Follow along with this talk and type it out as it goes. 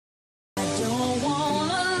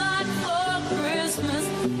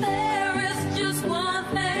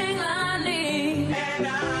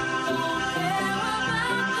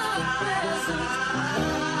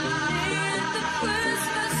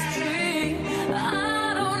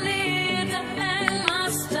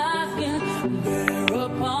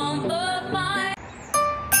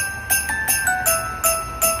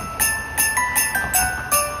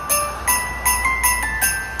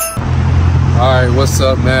what's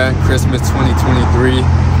up, man? Christmas 2023.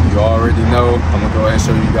 You already know. I'm gonna go ahead and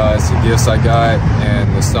show you guys the gifts I got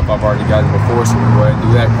and the stuff I've already gotten before. So we're gonna go ahead and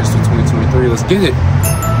do that. Christmas 2023. Let's get it.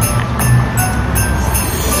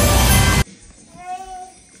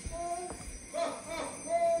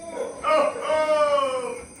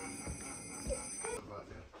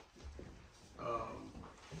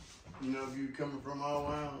 You know, if you coming from all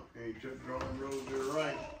around and you took the wrong road to the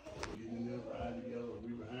right, you can never ride together or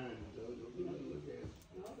be behind it. So look at it.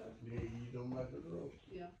 Yeah, you don't like the road.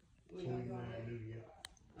 Yeah. 29 New Year.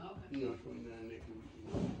 Okay. You know, 29 next week.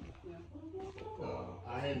 Yeah.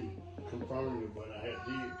 I hadn't confirmed it, but I did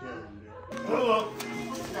tell him that. Hello.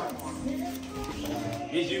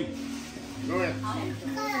 It's you. Go ahead.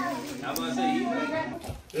 How about I say you?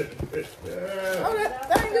 Oh,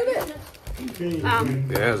 that ain't do that. Yeah,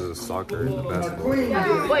 it has a soccer and a basketball.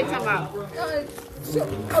 Wait, come out.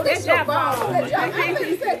 Oh, that's your ball.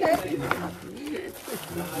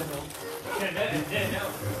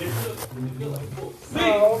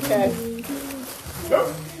 Oh, okay.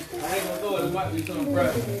 I ain't gonna throw it. It might be something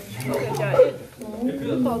fresh.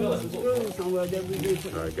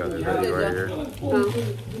 Alright, got it ready right here.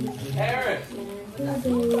 Aaron.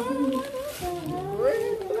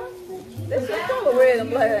 This is color red and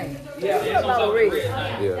black, ain't it? Yeah, it's on top of red.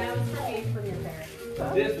 Yeah.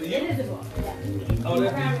 This for you? Oh,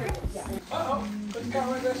 that's me. Uh-oh. Put the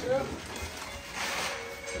camera in that shit up.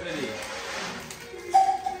 What that is?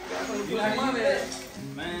 You like money?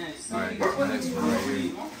 Man, Alright, next one right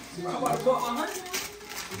here. I'm about to put my money.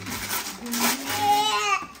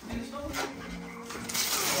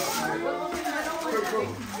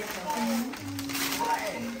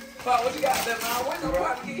 Pop, what you got there, man? What the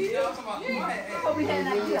fuck you get? I'm talking about money. Oh, we had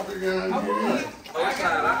an idea. Oh, that's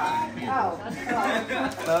not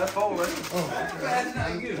That's all right. That's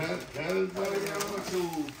not good.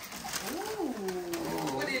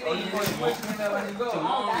 What do you mean? When you go?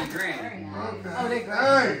 Mom and granny. Oh, they great.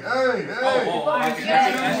 Hey. Oh, okay.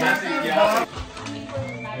 Yeah,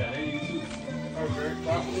 there you too. Okay.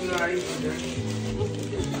 Pop, you know how you do that.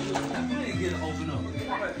 I didn't get it open up.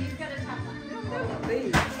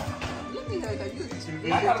 Please. Look at her, you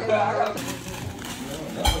I got a that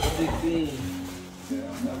was a big thing. Yeah, I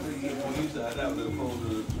really get more used to that. That was opposed to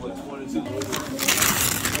what, 22.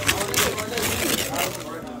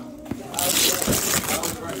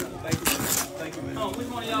 Thank you, man. Oh, which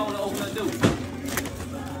one of y'all want to open that door?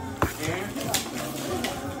 Aaron?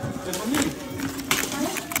 It's for me.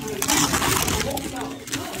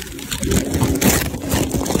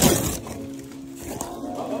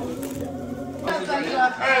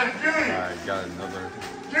 Alright, got another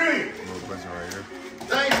Junior, little present right here.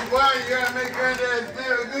 thank you, boy. You gotta make granddad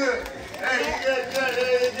feel good. Hey,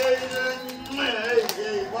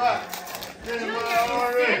 boy. Spend the money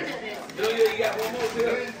already. Julia, you got one more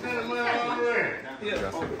too? Spend the money already. Yeah.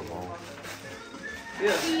 Got some from home.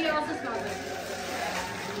 Yeah. He also smells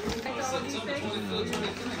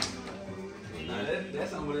good.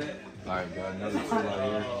 That's some of that. Alright, got another two right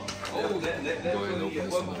here. Oh, that's Go ahead and open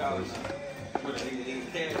this one up first. What the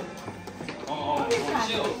cat? On the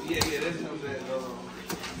shelf. Yeah, that's some of that.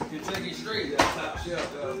 Kentucky Straight, that top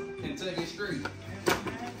shelf. Kentucky Straight.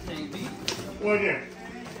 Can't beat. What then?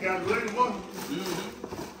 Got a liquor boy?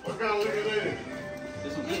 Mm-hmm. What kind of liquor that is?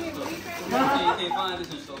 This one good stuff. You can't find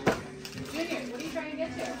this in store. Junior, what are you trying to get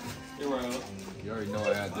to? You're right. You already know I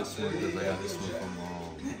had this one because I got this one from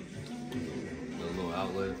the little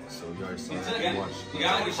outlet. So you already saw that. You watched the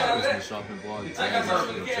Christmas shopping vlog. Check it out.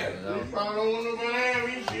 Probably don't want nobody to have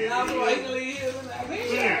me shit. I'm right here.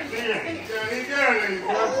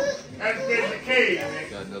 That's Bishop Cage, man.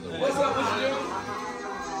 Got another one. What's up with you?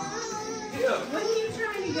 Yeah. What are you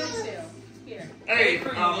trying to get to? Here. Hey,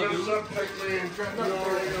 let's up take me and try to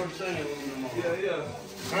already know what I'm saying. Yeah.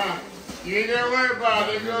 Huh? You ain't never worry about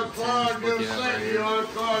it. If your car just sink, you on the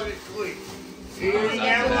car this quick. You ain't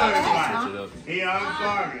never worry about it. He on the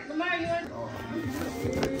target. Lamar, you want?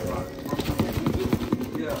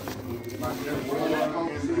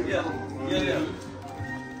 Yeah.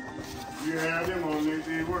 You have them on next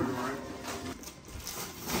day working, right?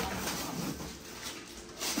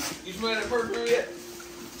 You smell that perfume yet?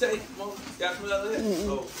 Take, Mom. Y'all smell that?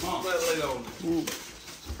 Oh, Mom, smell it later on.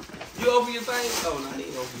 You open your thing? Oh, no, he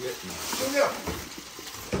ain't open yet.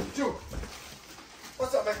 Junior.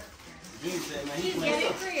 What's up, man? Junior said, man, He's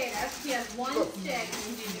getting creative. He has one stick and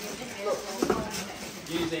he's using it.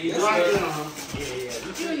 Junior said, he's Right there, right. huh?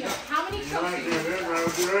 Yeah. Junior, how many cups Right do you there,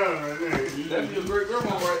 that's right there. That'd be a great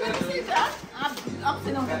grandma right there. I'm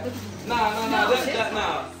sitting on the... Nah.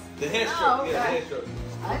 The head stroke. Oh, okay. Yeah, the head stroke.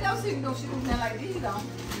 I know she can go shoot nothing like these, though.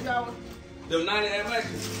 You know, Them 90 that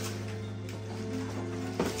matches.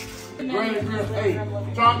 Granny Griff, hey,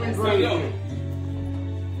 Tommy Granny Griff.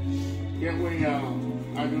 Get when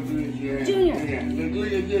I go do this, yeah. Junior. Yeah,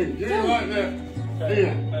 look at Junior right there.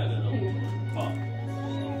 Yeah.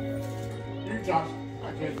 You talk. I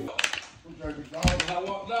can't. I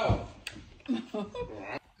walked out.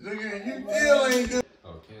 Look at you, still ain't good.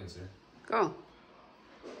 Oh, cancer. Go.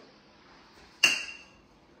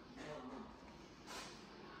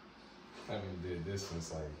 I haven't did this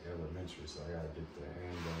since like elementary, so I gotta get the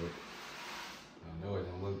hang of it. I know it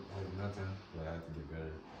don't look like nothing, but I have to get better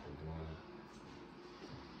at doing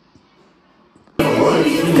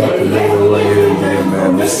it. Got the little right here again,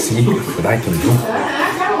 man. Let's see what I can do.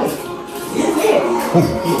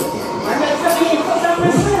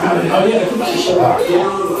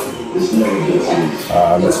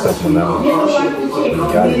 I messed up on that one.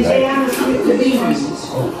 Got it back.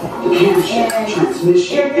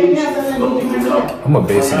 I'm a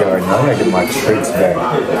basic guy right now. I gotta get my traits back. I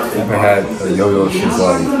haven't had a yo-yo since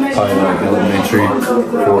like probably like elementary,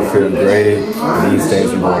 4th, 5th grade. And these days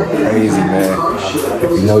are going crazy, man. If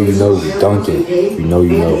you know, you know. Dunk it. If you know,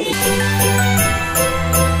 you know.